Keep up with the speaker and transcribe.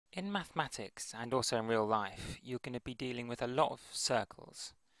In mathematics and also in real life, you're going to be dealing with a lot of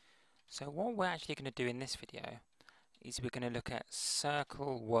circles. So what we're actually going to do in this video is we're going to look at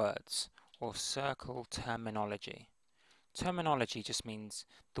circle words or circle terminology. Terminology just means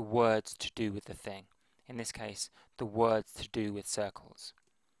the words to do with the thing. In this case, the words to do with circles.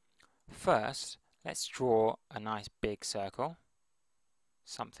 First, let's draw a nice big circle,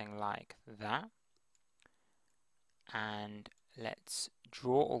 something like that. And let's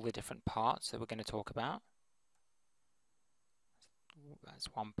draw all the different parts that we're going to talk about. That's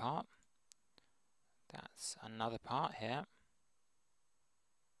one part. That's another part here.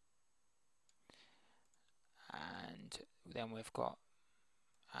 And then we've got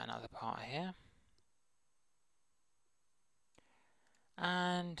another part here.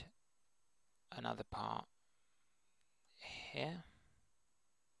 And another part here.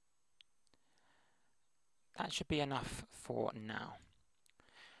 That should be enough for now.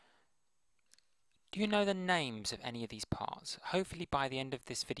 Do you know the names of any of these parts? Hopefully by the end of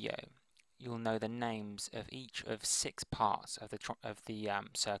this video you'll know the names of each of 6 parts of the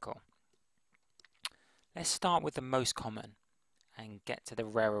circle. Let's start with the most common and get to the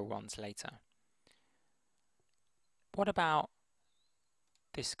rarer ones later. What about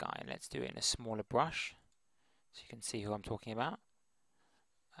this guy? Let's do it in a smaller brush so you can see who I'm talking about.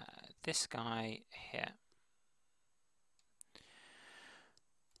 This guy here.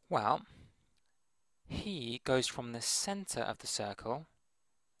 Well, he goes from the center of the circle,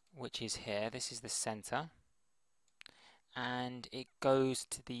 which is here. This is the center, and it goes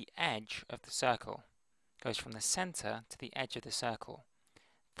to the edge of the circle. Goes from the center to the edge of the circle.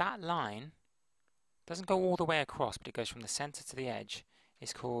 That line doesn't go all the way across, but it goes from the center to the edge.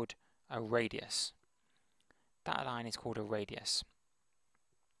 Is called a radius. That line is called a radius.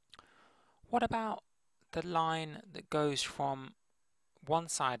 What about the line that goes from one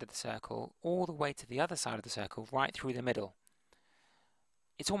side of the circle all the way to the other side of the circle, right through the middle?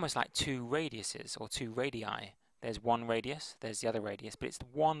 It's almost like 2 radiuses or 2 radii. There's one radius, there's the other radius, but it's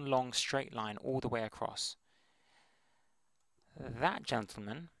one long straight line all the way across. That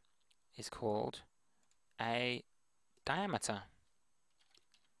gentleman is called a diameter.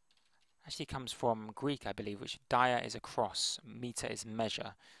 Actually comes from Greek, I believe, which dia is across, meter is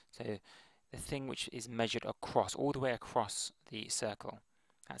measure. So the thing which is measured across, all the way across the circle.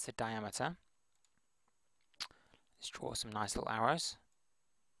 That's the diameter. Let's draw some nice little arrows.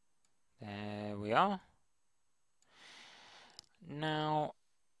 There we are. Now,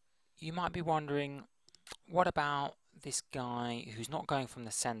 you might be wondering, what about this guy who's not going from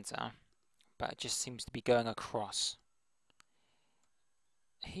the center, but just seems to be going across?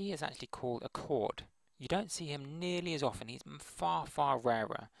 He is actually called a chord. You don't see him nearly as often. He's far, far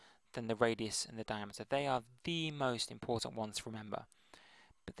rarer than the radius and the diameter. They are the most important ones to remember.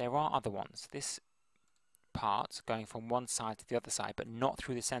 But there are other ones. This part, going from one side to the other side, but not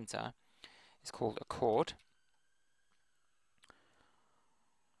through the center, is called a chord.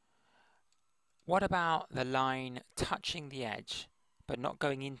 What about the line touching the edge, but not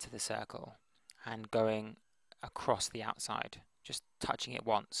going into the circle and going across the outside, just touching it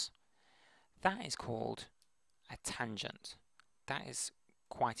once? That is called a tangent. That is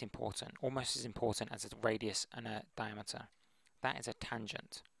quite important, almost as important as a radius and a diameter. That is a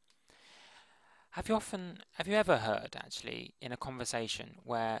tangent. Have you ever heard, actually, in a conversation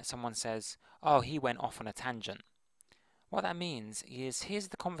where someone says, "Oh, he went off on a tangent"? What that means is, here's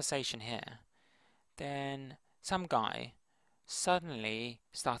the conversation here. Then some guy suddenly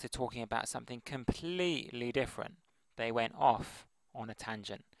started talking about something completely different. They went off on a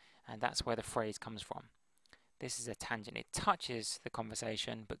tangent, and that's where the phrase comes from. This is a tangent. It touches the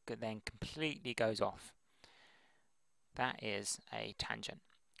conversation, but then completely goes off. That is a tangent.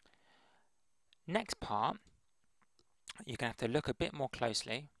 Next part, you're going to have to look a bit more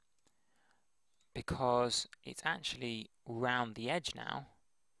closely because it's actually round the edge now,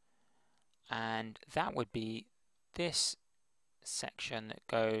 and that would be this section that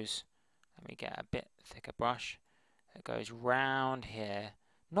goes, let me get a bit thicker brush, that goes round here,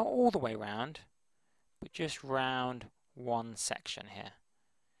 not all the way round, but just round one section here,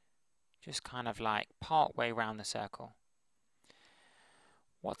 just kind of like part way round the circle.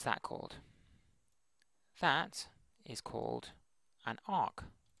 What's that called? That is called an arc.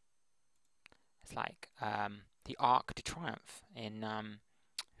 It's like the Arc de Triomphe in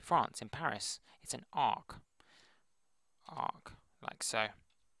France, in Paris. It's an arc. Arc, like so.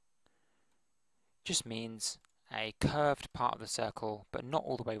 Just means a curved part of the circle, but not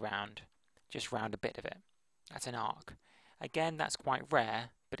all the way round, just round a bit of it. That's an arc. Again, that's quite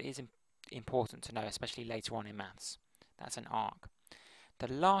rare, but it is important to know, especially later on in maths. That's an arc.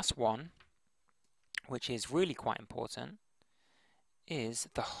 The last one, which is really quite important, is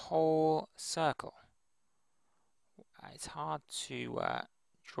the whole circle. It's hard to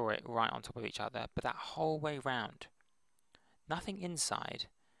draw it right on top of each other, but that whole way round. Nothing inside,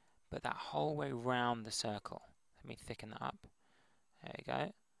 but that whole way round the circle. Let me thicken that up. There we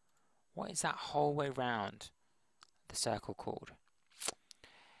go. What is that whole way round the circle called?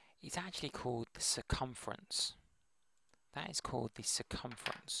 It's actually called the circumference. That is called the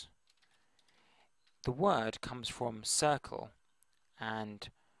circumference. The word comes from circle and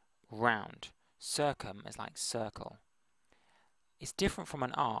round. Circum is like circle. It's different from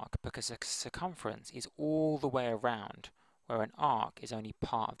an arc because a circumference is all the way around, where an arc is only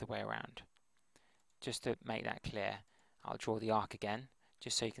part of the way around. Just to make that clear, I'll draw the arc again,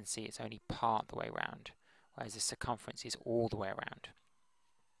 just so you can see it's only part of the way around, whereas the circumference is all the way around.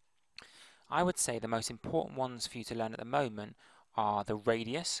 I would say the most important ones for you to learn at the moment are the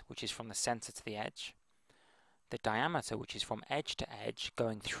radius, which is from the center to the edge, the diameter, which is from edge to edge,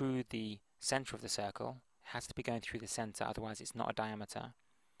 going through the center of the circle. It has to be going through the center, otherwise it's not a diameter,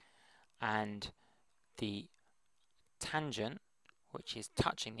 and the tangent, which is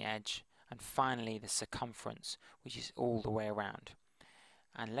touching the edge, and finally the circumference, which is all the way around.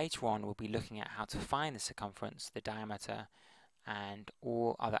 And later on we'll be looking at how to find the circumference, the diameter, and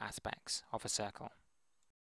all other aspects of a circle.